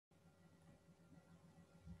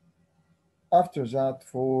After that,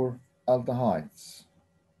 for aldehydes.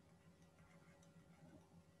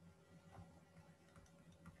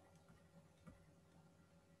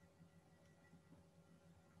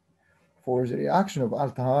 For the reaction of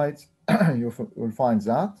aldehydes, you will find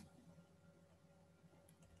that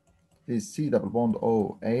this C double bond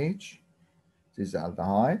OH, this is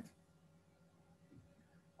aldehyde.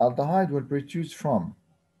 Aldehyde will produce from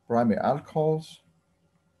primary alcohols,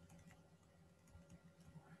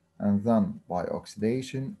 and then by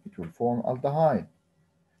oxidation it will form aldehyde.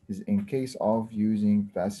 This is in case of using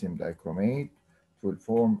potassium dichromate, it will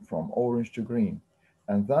form from orange to green.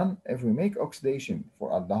 And then if we make oxidation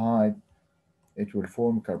for aldehyde, it will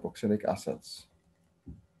form carboxylic acids.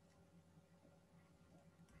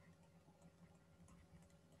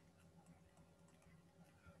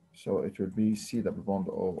 So it will be C double bond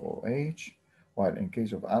OOH, while in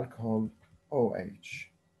case of alcohol, OH.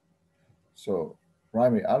 So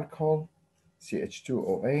primary alcohol,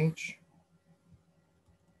 CH2OH,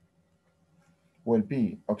 will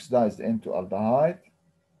be oxidized into aldehyde,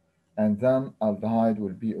 and then aldehyde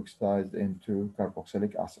will be oxidized into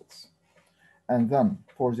carboxylic acids. And then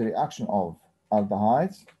for the reaction of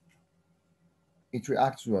aldehydes, it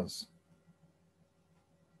reacts with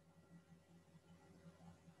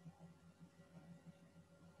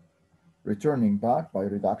returning back by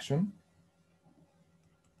reduction.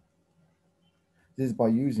 This is by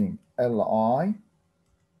using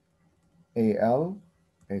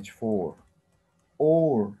LiAlH4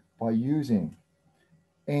 or by using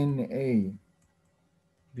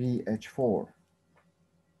NaBH4.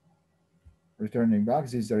 Returning back,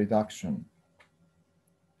 this is the reduction.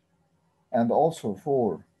 And also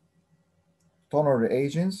for toner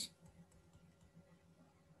reagents,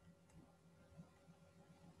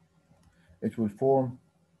 it will form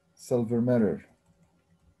silver mirror.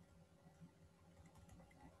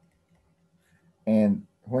 And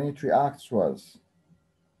when it reacts with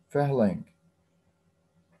Fehling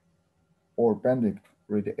or Bendick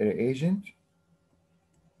reagent,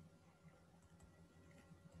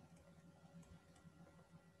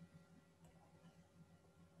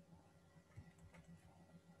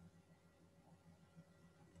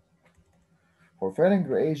 for Fehling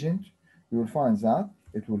reagent, you will find that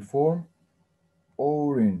it will form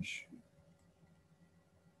orange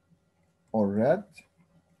or red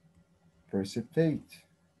precipitate.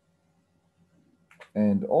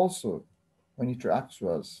 And also, when it reacts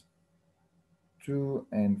with 2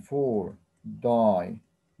 and 4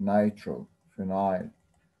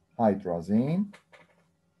 dinitrophenylhydrazine,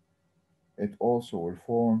 it also will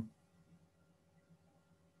form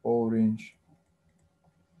orange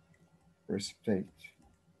precipitate.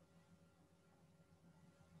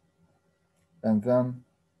 And then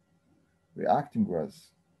reacting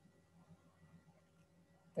with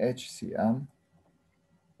HCN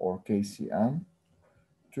or KCN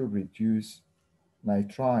to reduce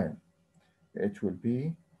nitrile, it will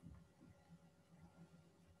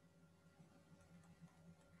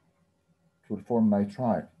form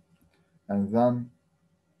nitrile. And then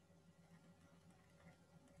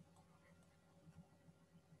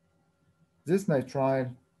this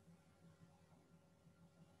nitrile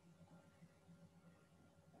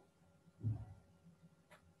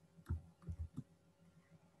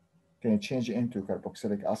can change into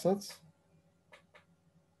carboxylic acids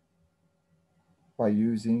by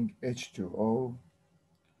using H2O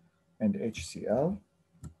and HCl,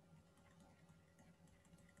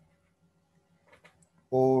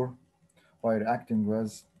 or by reacting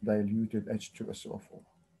with diluted H2SO4.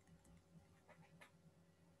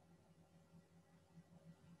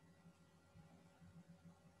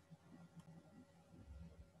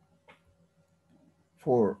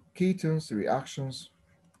 For ketones reactions,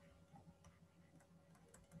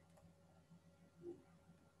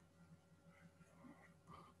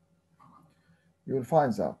 you will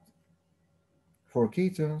find that for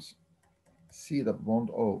ketones, C double bond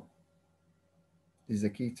O is a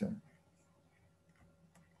ketone.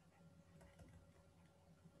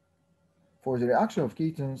 For the reaction of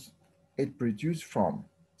ketones, it produced from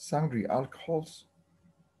sundry alcohols,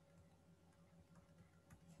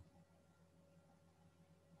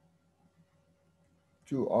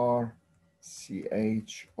 to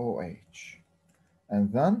RCHOH,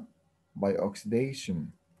 and then by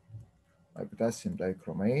oxidation by potassium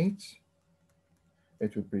dichromate,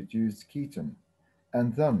 it will produce ketone,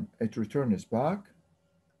 and then it returns back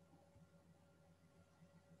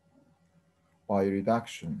by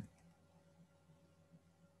reduction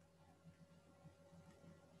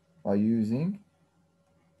by using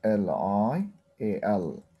LiAlH4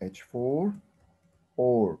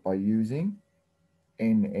 or by using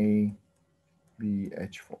NaBH4.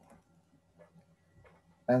 BH4.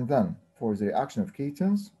 And then for the reaction of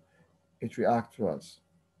ketones, it reacts with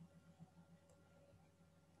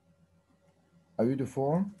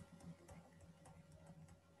iodoform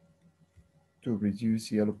to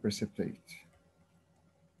produce yellow precipitate.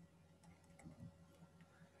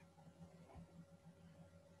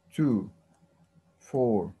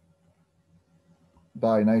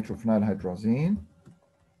 2,4-dinitrophenylhydrazine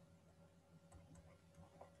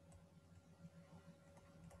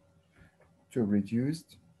to reduce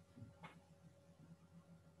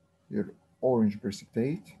your orange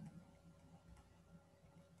precipitate,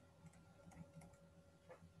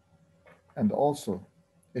 and also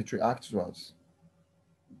it reacts with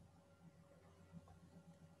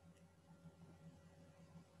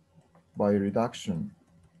by reduction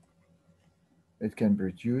it can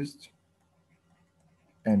produce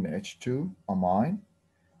NH2 amine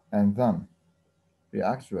and then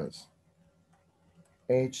reacts with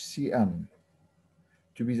HCN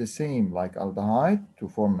to be the same like aldehyde to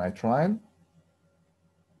form nitrile,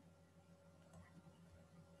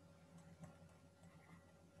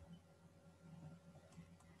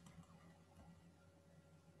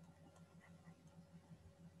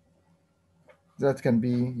 that can be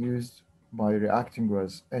used by reacting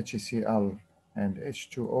with HCl and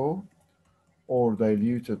H2O or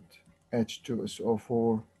diluted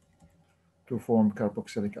H2SO4 to form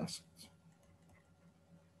carboxylic acid.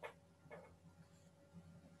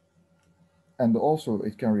 And also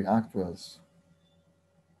it can react with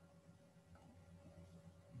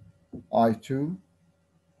I2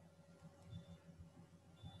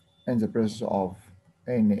 in the presence of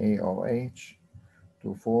NaOH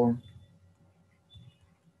to form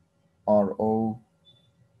RO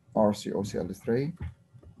RCOCl3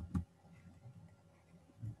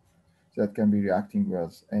 that can be reacting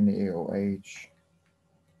with NaOH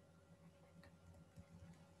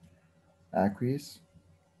aqueous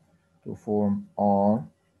to form RCOONA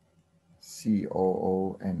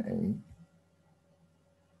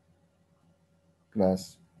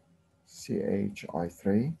plus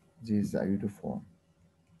CHI3. This is the iodoform.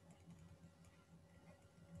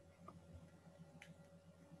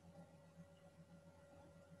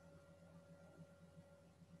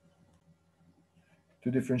 To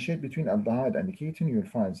differentiate between aldehyde and ketone, you'll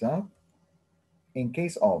find that in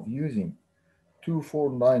case of using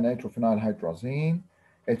 2,4-dinitrophenylhydrazine,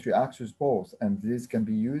 it reacts with both, and this can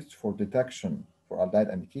be used for detection for aldehyde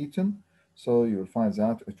and ketone. So you'll find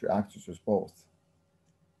that it reacts with both.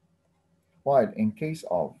 While in case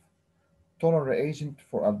of total reagent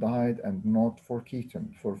for aldehyde and not for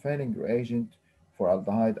ketone, for failing reagent for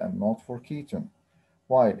aldehyde and not for ketone,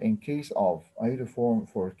 while in case of iodoform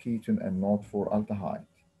for ketone and not for aldehyde.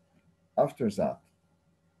 After that,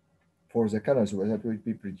 for the colors that will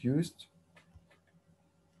be produced,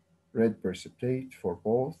 red precipitate for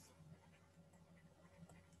both.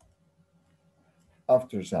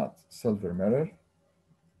 After that, silver mirror,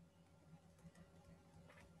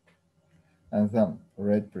 and then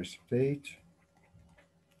red precipitate,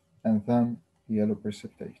 and then yellow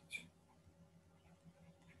precipitate.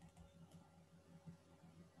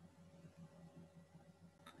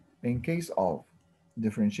 In case of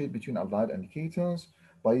differentiate between aldehyde and ketones,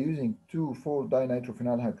 by using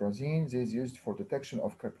 2,4-dinitrophenylhydrazine, this is used for detection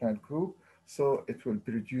of carbonyl group, so it will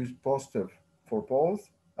produce positive for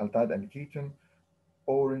both aldehyde and ketone,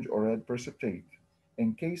 orange or red precipitate.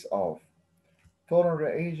 In case of total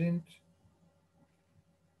reagent,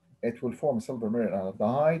 it will form silver mirror and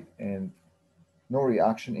aldehyde and no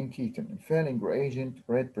reaction in ketone. In failing reagent,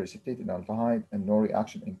 red precipitate in aldehyde and no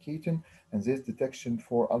reaction in ketone, and this detection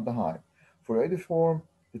for aldehyde. For iodoform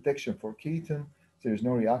detection for ketone, there is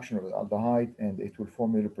no reaction with aldehyde and it will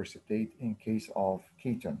form yellow precipitate in case of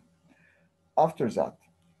ketone. After that,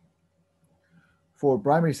 for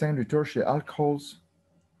primary, secondary, tertiary alcohols,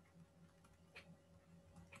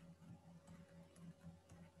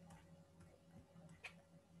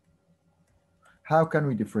 how can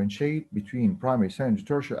we differentiate between primary, secondary,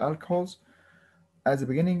 tertiary alcohols? At the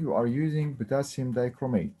beginning, you are using potassium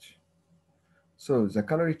dichromate. So the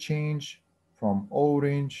color change from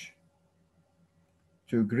orange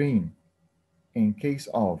to green in case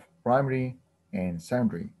of primary and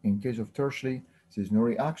secondary. In case of tertiary, there is no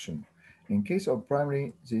reaction. In case of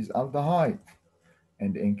primary, there is aldehyde.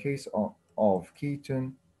 And in case of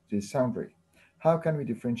ketone, there is secondary. How can we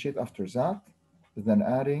differentiate after that? Then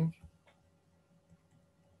adding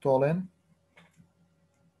toluene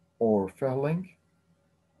or phenyling,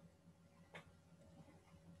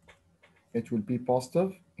 it will be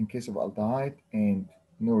positive in case of aldehyde and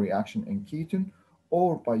no reaction in ketone,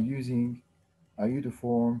 or by using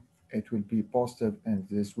iodoform, it will be positive and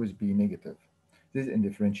this will be negative. This is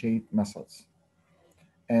indifferentiate methods.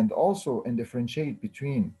 And also indifferentiate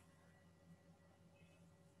between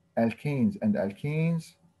alkanes and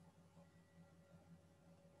alkenes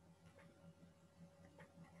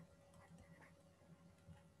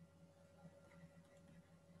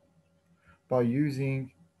by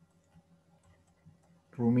using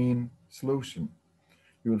bromine solution.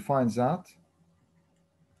 You will find that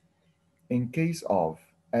in case of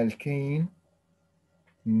alkane,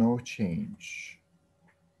 no change.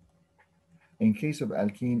 In case of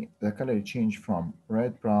alkene, the color change from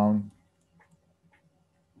red brown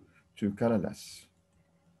to colorless.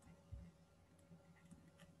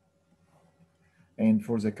 And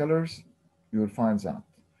for the colors, you will find that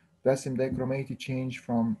potassium dichromate change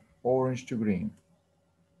from orange to green,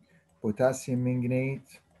 potassium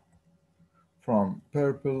manganate from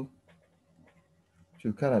purple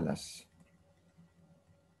to colorless.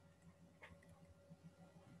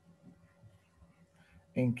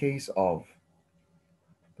 In case of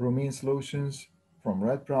bromine solutions, from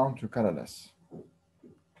red brown to colorless.